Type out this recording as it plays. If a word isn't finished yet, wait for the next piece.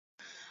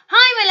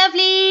Hi my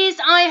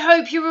lovelies, I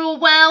hope you're all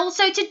well.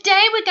 So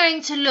today we're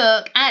going to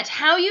look at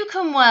how you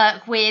can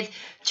work with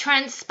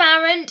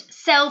transparent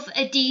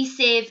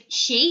self-adhesive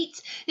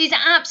sheets. These are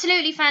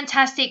absolutely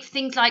fantastic for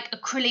things like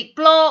acrylic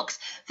blocks,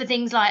 for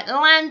things like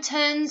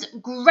lanterns,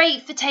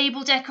 great for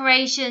table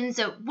decorations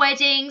at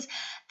weddings.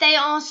 They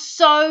are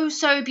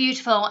so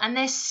beautiful and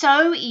they're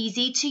so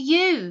easy to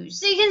use.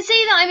 So you can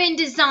see that I'm in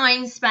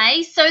design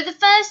space. So the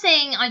first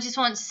thing I just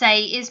want to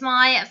say is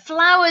my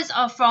flowers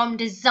are from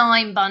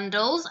Design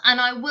Bundles and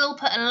I will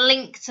put a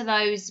link to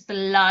those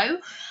below.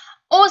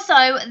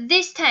 Also,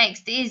 this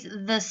text is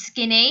The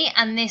Skinny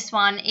and this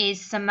one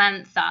is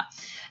Samantha.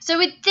 So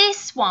with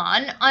this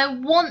one, I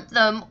want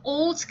them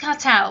all to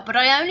cut out, but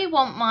I only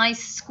want my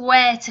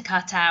square to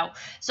cut out.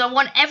 So I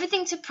want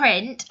everything to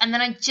print and then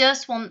I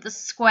just want the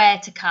square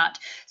to cut.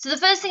 So the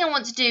first thing I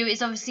want to do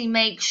is obviously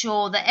make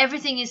sure that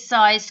everything is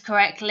sized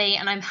correctly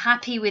and I'm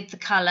happy with the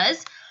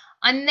colours.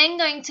 I'm then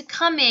going to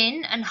come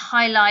in and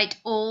highlight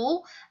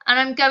all and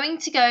I'm going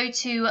to go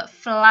to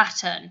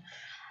flatten.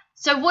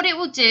 So what it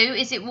will do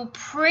is it will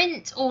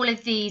print all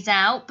of these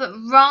out, but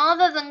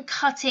rather than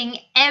cutting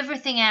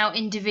everything out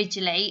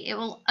individually, it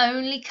will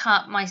only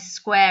cut my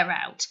square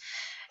out.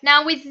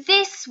 Now with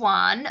this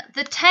one,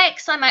 the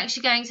text I'm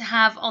actually going to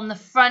have on the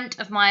front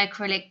of my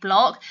acrylic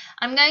block,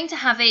 I'm going to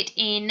have it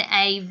in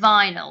a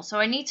vinyl. So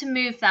I need to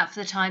move that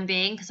for the time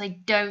being because I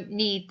don't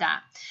need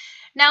that.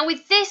 Now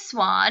with this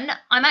one,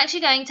 I'm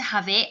actually going to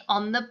have it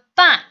on the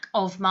back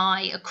of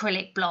my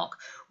acrylic block,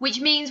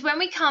 which means when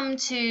we come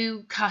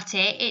to cut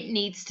it, it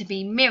needs to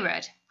be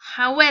mirrored.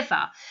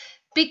 However,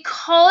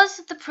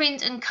 because the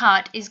print and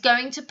cut is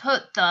going to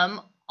put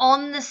them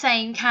on the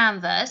same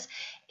canvas,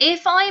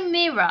 if I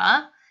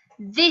mirror,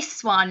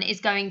 this one is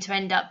going to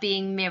end up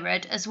being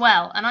mirrored as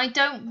well, and I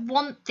don't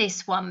want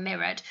this one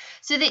mirrored.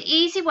 So the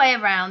easy way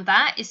around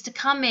that is to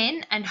come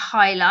in and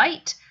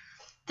highlight.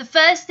 The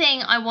first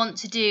thing I want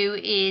to do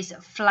is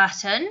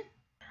flatten,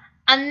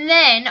 and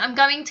then I'm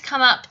going to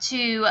come up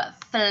to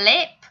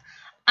flip,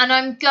 and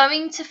I'm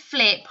going to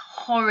flip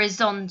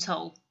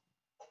horizontal.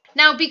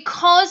 Now,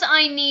 because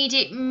I need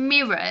it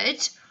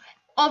mirrored,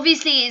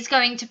 obviously it's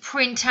going to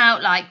print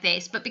out like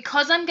this, but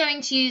because I'm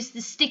going to use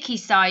the sticky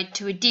side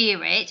to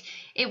adhere it,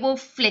 it will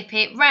flip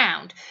it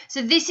round.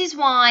 So this is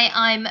why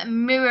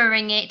I'm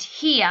mirroring it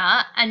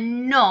here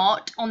and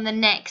not on the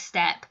next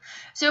step.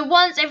 So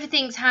once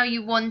everything's how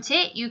you want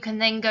it, you can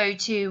then go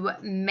to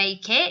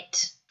make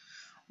it.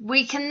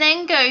 We can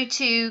then go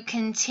to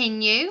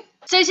continue.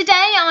 So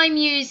today I'm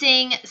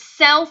using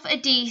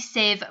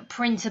self-adhesive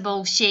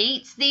printable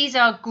sheets. These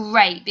are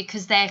great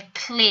because they're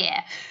clear.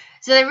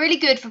 So they're really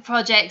good for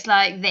projects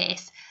like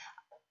this.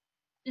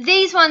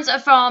 These ones are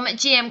from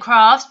GM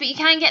Crafts, but you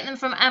can get them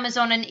from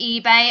Amazon and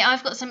eBay.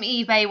 I've got some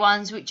eBay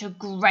ones which are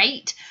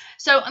great.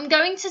 So I'm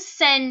going to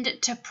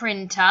send to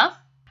printer.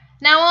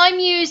 Now I'm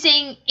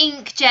using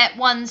inkjet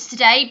ones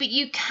today, but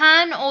you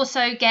can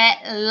also get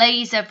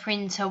laser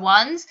printer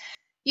ones.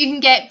 You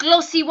can get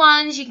glossy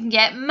ones, you can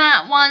get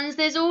matte ones,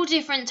 there's all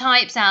different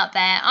types out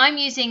there. I'm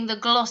using the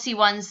glossy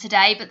ones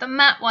today, but the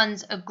matte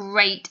ones are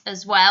great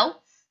as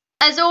well.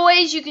 As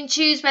always, you can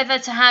choose whether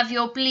to have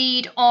your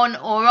bleed on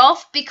or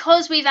off.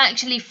 Because we've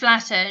actually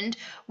flattened,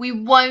 we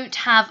won't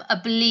have a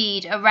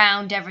bleed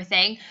around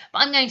everything, but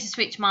I'm going to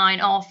switch mine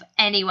off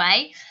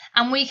anyway,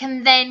 and we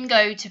can then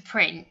go to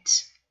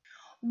print.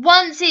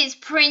 Once it's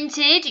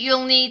printed,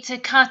 you'll need to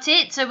cut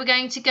it, so we're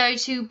going to go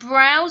to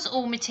Browse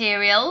All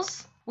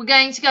Materials. We're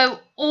going to go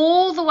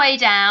all the way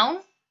down,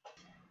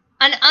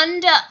 and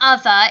under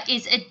Other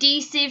is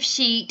Adhesive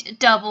Sheet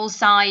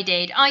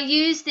Double-Sided. I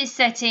use this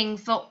setting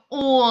for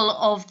all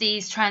of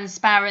these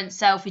transparent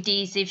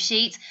self-adhesive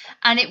sheets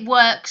and it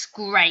works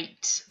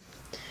great.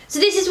 So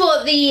this is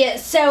what the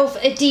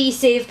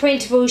self-adhesive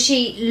printable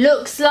sheet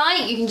looks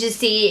like. You can just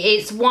see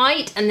it's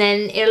white and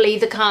then it'll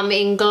either come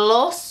in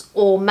gloss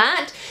or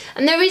matte.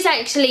 And there is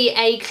actually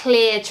a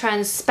clear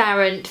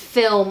transparent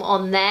film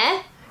on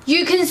there.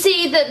 You can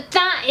see that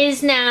that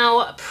is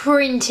now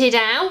printed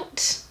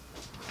out.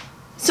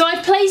 So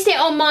I've placed it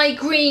on my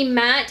green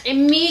mat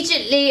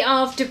immediately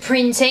after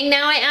printing.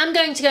 Now I am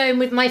going to go in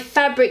with my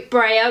fabric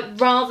brayer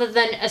rather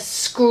than a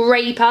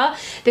scraper,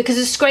 because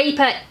a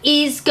scraper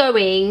is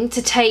going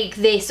to take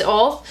this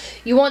off.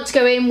 You want to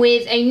go in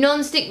with a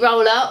non-stick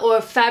roller or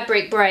a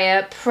fabric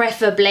brayer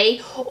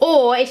preferably,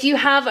 or if you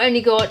have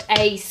only got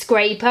a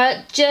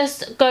scraper,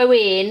 just go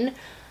in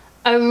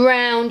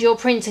around your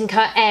print and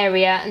cut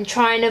area and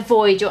try and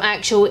avoid your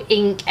actual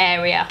ink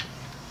area.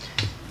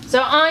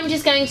 So I'm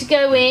just going to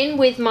go in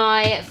with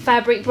my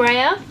fabric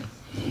brayer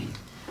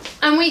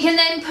and we can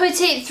then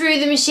put it through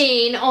the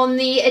machine on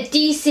the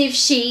adhesive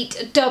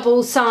sheet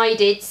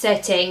double-sided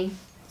setting.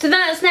 So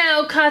that's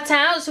now cut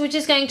out, so we're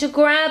just going to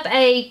grab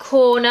a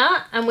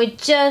corner and we're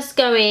just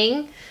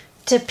going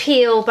to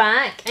peel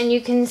back, and you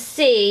can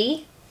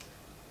see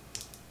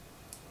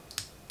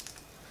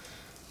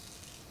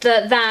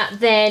that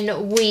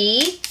then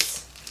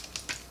weaves.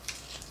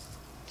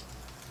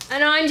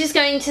 And I'm just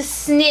going to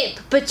snip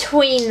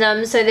between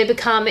them so they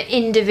become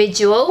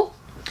individual.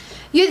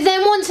 You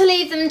then want to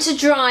leave them to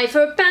dry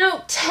for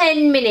about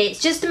 10 minutes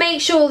just to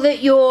make sure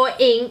that your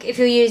ink, if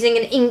you're using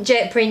an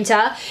inkjet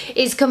printer,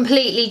 is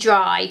completely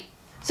dry.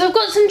 So I've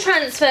got some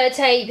transfer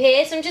tape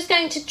here, so I'm just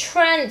going to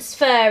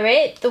transfer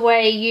it the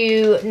way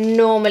you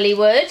normally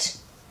would.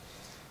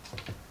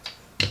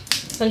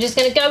 So I'm just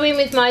going to go in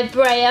with my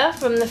brayer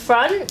from the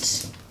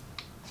front.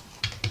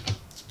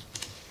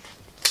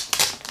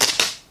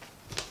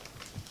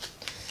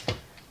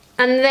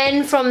 And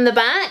then from the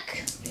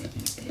back.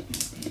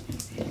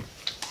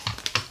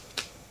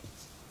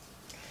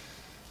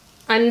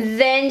 I'm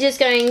then just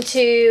going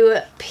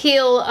to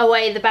peel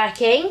away the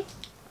backing.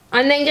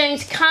 I'm then going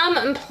to come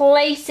and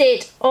place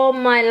it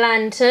on my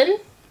lantern.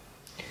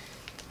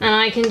 And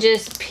I can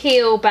just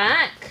peel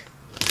back.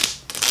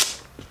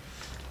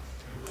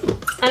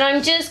 And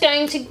I'm just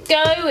going to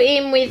go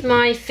in with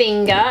my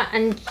finger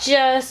and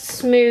just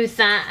smooth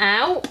that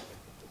out.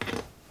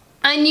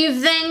 And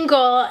you've then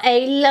got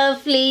a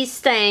lovely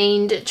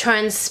stained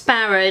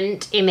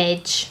transparent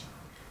image.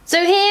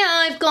 So here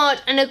I've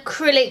got an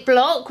acrylic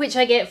block which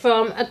I get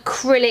from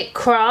Acrylic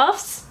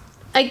Crafts.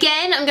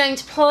 Again, I'm going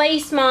to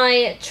place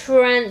my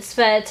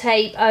transfer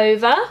tape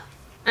over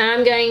and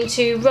I'm going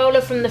to roll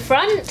it from the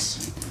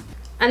front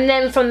and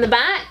then from the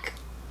back.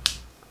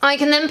 I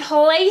can then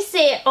place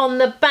it on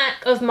the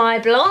back of my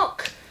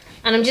block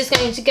and I'm just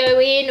going to go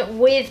in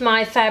with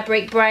my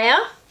fabric brayer.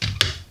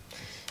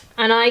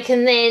 And I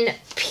can then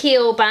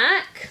peel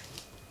back.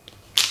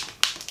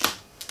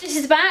 This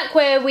is the back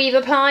where we've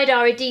applied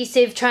our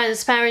adhesive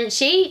transparent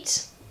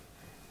sheet.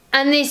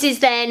 And this is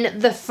then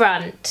the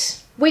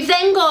front. We've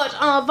then got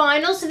our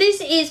vinyl. So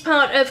this is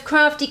part of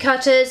Crafty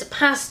Cutter's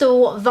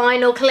pastel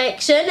vinyl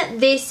collection.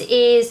 This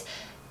is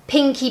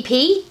Pinky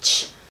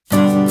Peach.